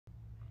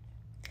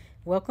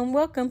Welcome,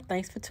 welcome.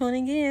 Thanks for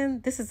tuning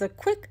in. This is a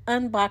quick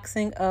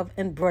unboxing of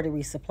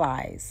embroidery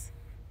supplies.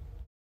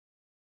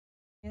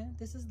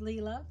 This is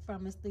Lela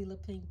from Miss Lela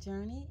Pink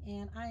Journey,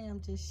 and I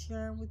am just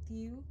sharing with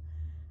you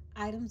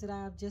items that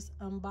I have just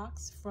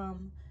unboxed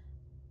from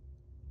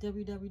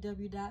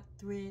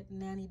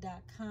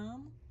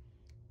www.threadnanny.com.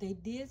 They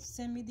did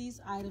send me these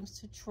items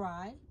to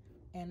try,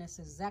 and that's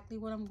exactly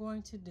what I'm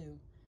going to do.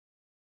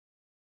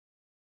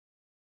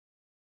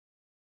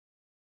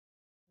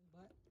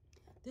 But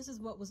this is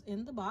what was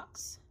in the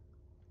box.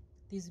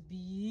 These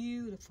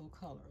beautiful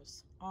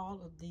colors,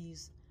 all of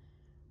these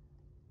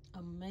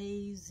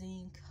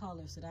amazing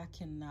colors that I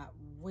cannot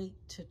wait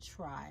to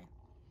try.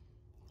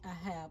 I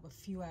have a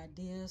few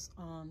ideas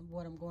on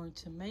what I'm going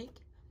to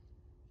make.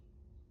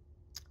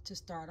 To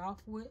start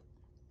off with,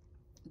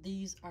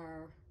 these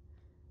are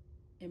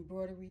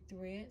embroidery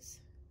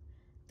threads.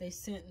 They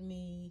sent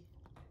me,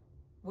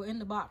 well, in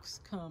the box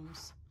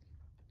comes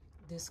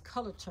this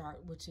color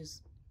chart, which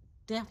is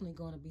definitely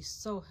going to be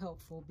so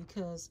helpful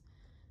because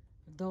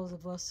those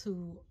of us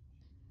who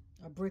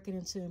are breaking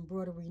into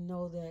embroidery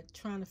know that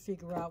trying to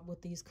figure out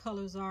what these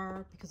colors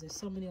are, because there's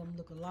so many of them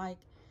look alike,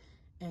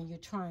 and you're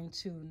trying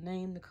to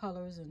name the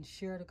colors and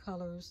share the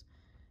colors,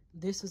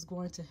 this is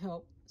going to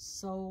help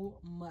so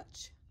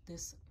much,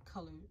 this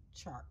color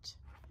chart.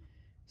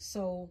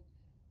 So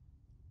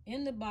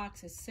in the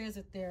box it says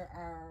that there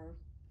are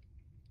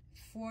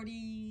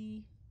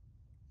 40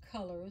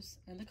 colors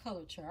in the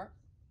color chart,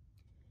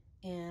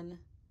 and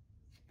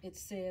it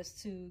says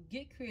to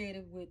get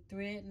creative with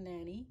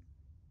Threadnanny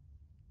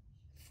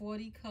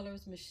 40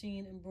 colors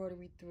machine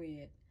embroidery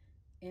thread.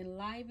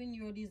 Enliven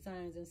your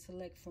designs and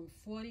select from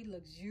 40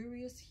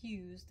 luxurious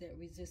hues that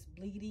resist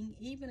bleeding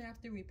even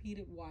after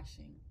repeated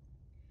washing.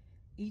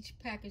 Each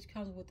package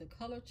comes with a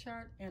color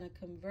chart, and a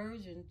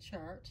conversion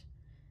chart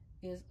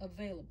is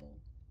available.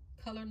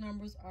 Color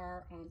numbers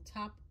are on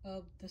top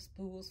of the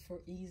spools for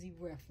easy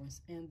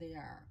reference, and they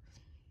are.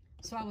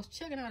 So I was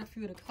checking out a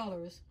few of the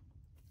colors,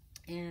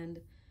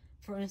 and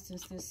for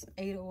instance, this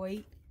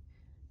 808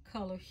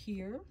 color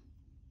here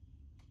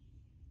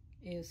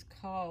is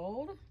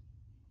called,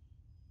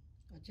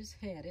 I just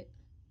had it,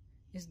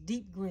 it's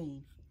deep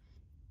green.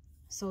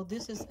 So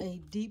this is a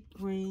deep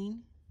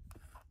green,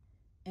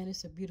 and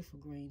it's a beautiful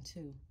green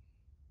too.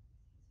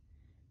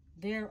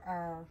 There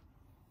are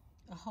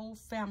a whole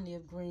family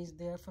of greens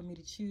there for me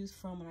to choose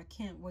from, and I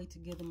can't wait to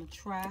give them a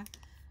try.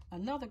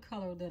 Another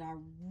color that I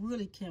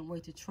really can't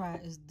wait to try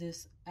is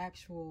this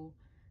actual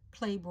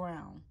clay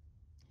brown.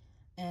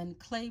 And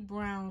clay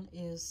brown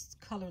is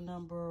color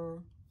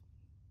number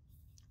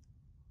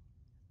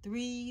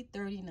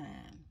 339.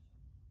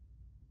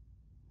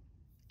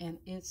 And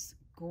it's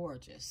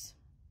gorgeous.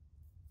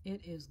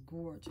 It is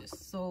gorgeous.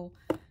 So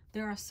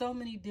there are so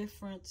many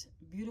different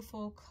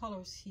beautiful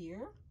colors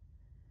here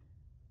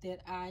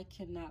that I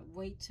cannot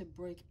wait to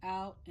break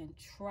out and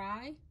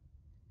try.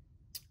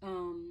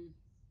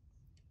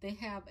 They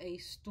have a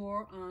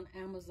store on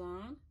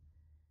Amazon.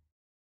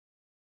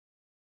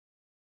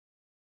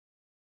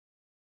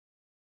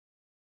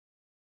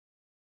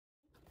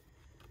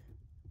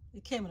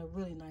 It came in a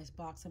really nice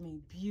box. I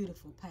mean,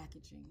 beautiful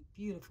packaging,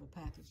 beautiful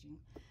packaging.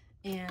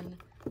 And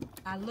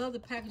I love the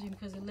packaging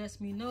because it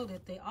lets me know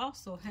that they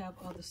also have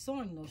other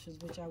sewing notions,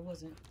 which I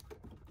wasn't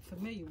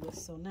familiar with.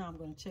 So now I'm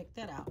going to check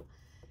that out.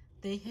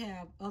 They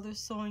have other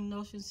sewing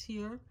notions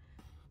here.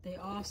 They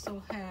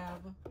also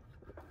have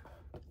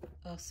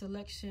a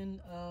selection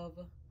of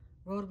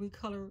rotary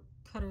color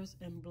cutters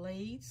and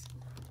blades.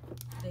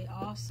 They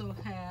also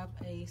have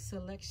a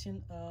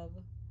selection of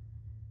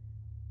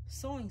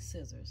sewing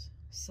scissors.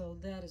 So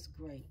that is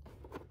great.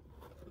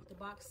 The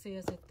box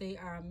says that they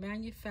are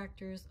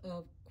manufacturers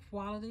of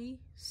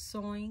quality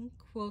sewing,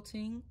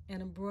 quilting,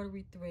 and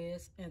embroidery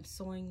threads and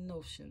sewing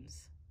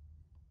notions.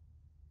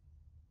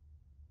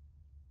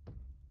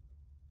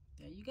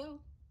 There you go.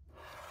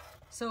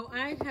 So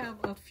I have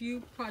a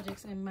few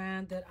projects in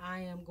mind that I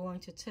am going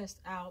to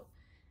test out,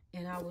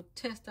 and I will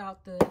test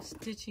out the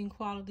stitching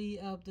quality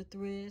of the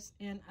threads,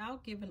 and I'll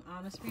give an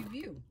honest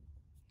review.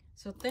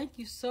 So thank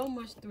you so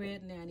much,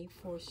 Threadnanny,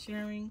 for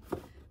sharing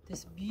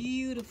this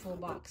beautiful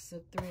box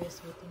of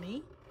threads with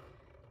me.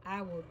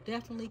 I will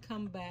definitely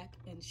come back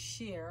and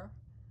share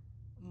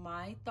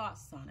my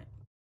thoughts on it.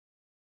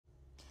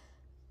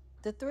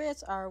 The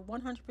threads are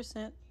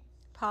 100%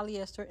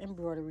 polyester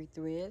embroidery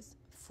threads,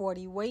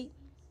 40 weight,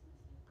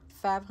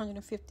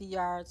 550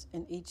 yards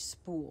in each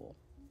spool.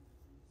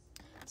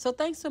 So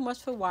thanks so much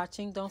for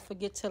watching. Don't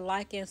forget to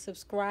like and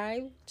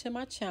subscribe to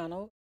my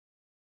channel.